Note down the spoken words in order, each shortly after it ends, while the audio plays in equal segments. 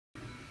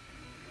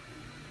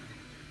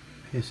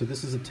Okay, so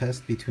this is a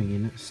test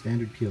between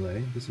standard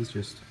PLA. This is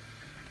just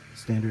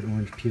standard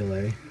orange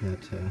PLA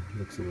that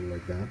looks a little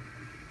like that.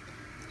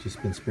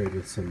 Just been sprayed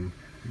with some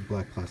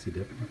black plasti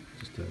dip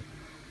just to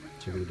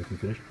check out a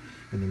different finish.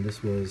 And then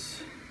this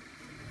was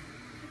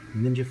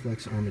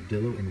Ninjatek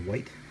Armadillo in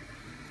white.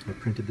 I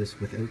printed this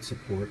without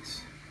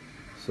supports.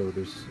 So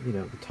there's, you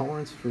know, the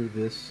tolerance for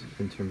this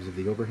in terms of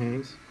the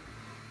overhangs.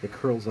 It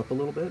curls up a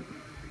little bit.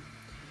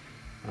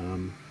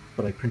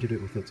 But I printed it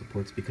without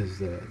supports because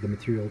the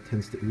material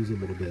tends to ooze a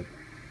little bit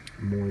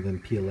more than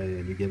PLA,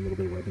 and you get a little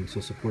bit of webbing. So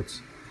supports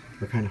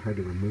are kind of hard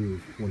to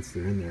remove once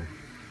they're in there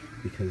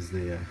because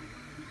they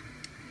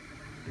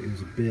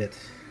ooze a bit,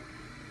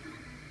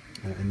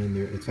 and then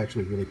it's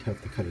actually really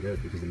tough to cut it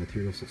out because the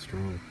material's so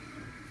strong.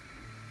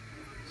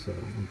 So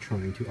I'm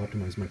trying to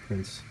optimize my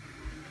prints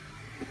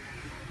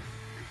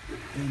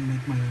and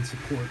make my own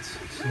supports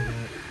so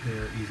that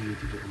they're easier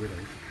to get rid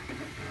of.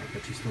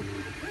 But you still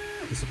need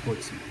the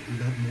supports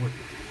that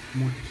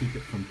more to keep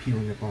it from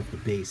peeling up off the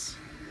base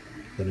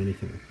than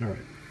anything.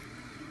 Alright,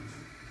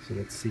 so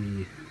let's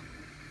see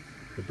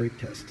the break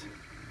test.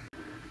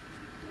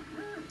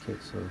 Okay,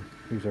 so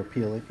here's our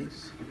PLA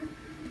piece.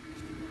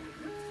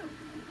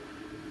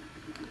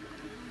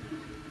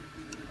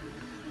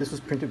 This was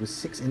printed with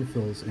 6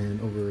 infills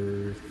and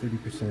over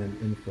 30%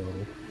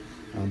 infill,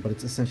 but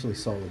it's essentially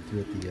solid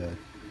throughout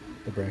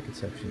the bracket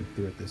section,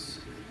 throughout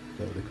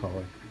the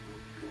collar.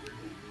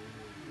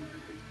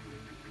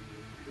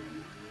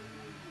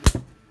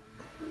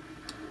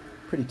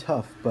 Pretty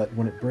tough, but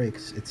when it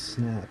breaks, it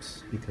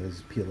snaps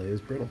because PLA is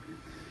brittle.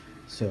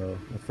 So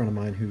a friend of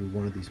mine who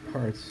wanted these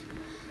parts,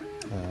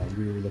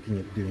 we were looking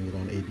at doing it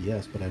on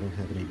ABS, but I don't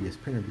have an ABS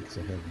printer because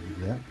I have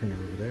that printer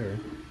over there,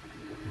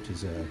 which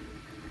is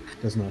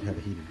does not have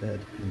a heated bed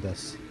and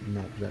thus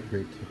not that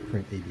great to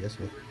print ABS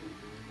with.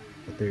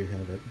 But there you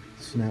have it,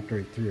 snapped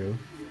right through.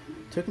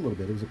 Took a little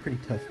bit. It was a pretty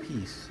tough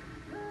piece,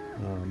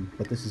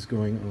 but this is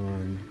going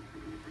on.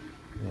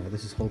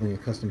 This is holding a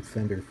custom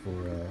fender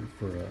for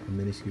a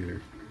mini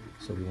scooter,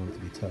 so we want it to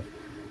be tough.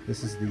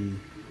 This is the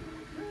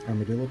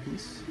Armadillo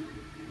piece.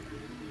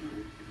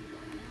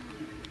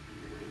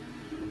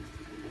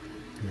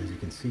 And as you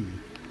can see,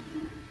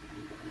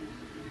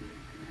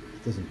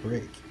 it doesn't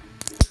break.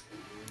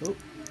 Oh,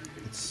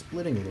 it's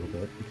splitting a little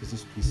bit because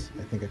this piece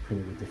I think I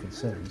printed with different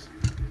settings.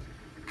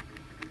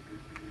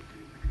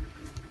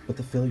 But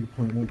the failure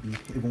point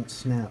won't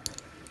snap.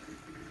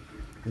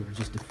 It will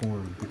just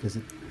deform because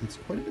it's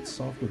quite a bit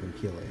softer than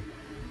PLA,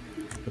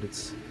 but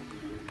it's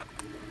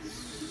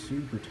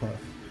super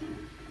tough.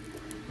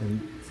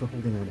 And for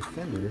holding on a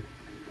fender,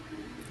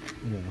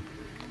 you know,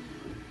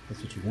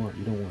 that's what you want.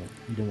 You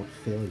don't want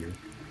failure,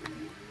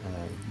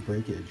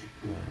 breakage,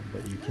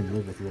 but you can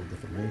live with a little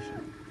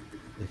deformation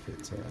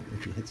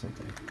if you hit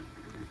something.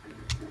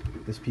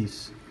 This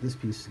piece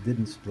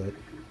didn't split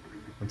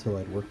until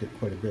I'd worked it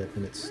quite a bit,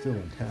 and it's still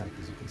intact,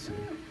 as you can see.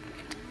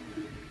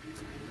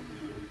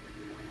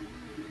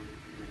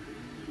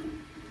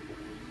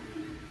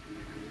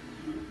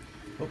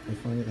 Oh, I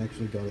finally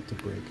actually got it to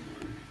break,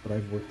 but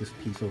I've worked this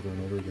piece over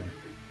and over again,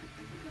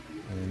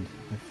 and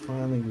I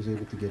finally was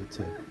able to get it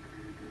to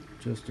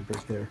just to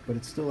break there, but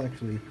it's still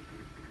actually,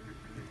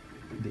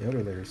 the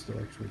outer layer is still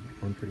actually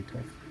on pretty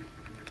tough.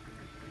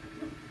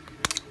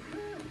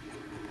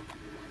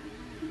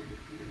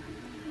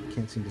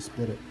 Can't seem to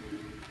split it.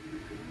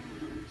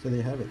 So there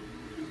you have it.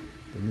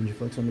 The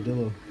Ninjatek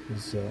Armadillo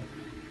is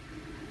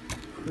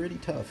pretty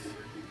tough.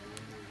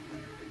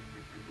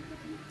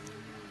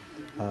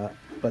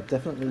 But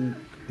definitely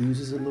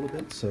oozes a little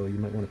bit, so you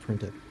might want to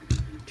print at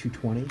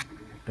 220.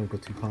 Don't go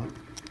too hot.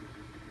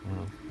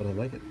 But I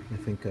like it. I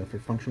think for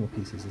functional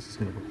pieces, this is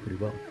going to work pretty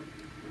well.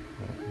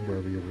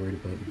 Wherever you're worried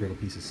about brittle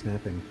pieces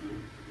snapping,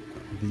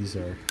 these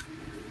are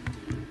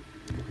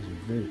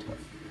very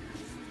tough.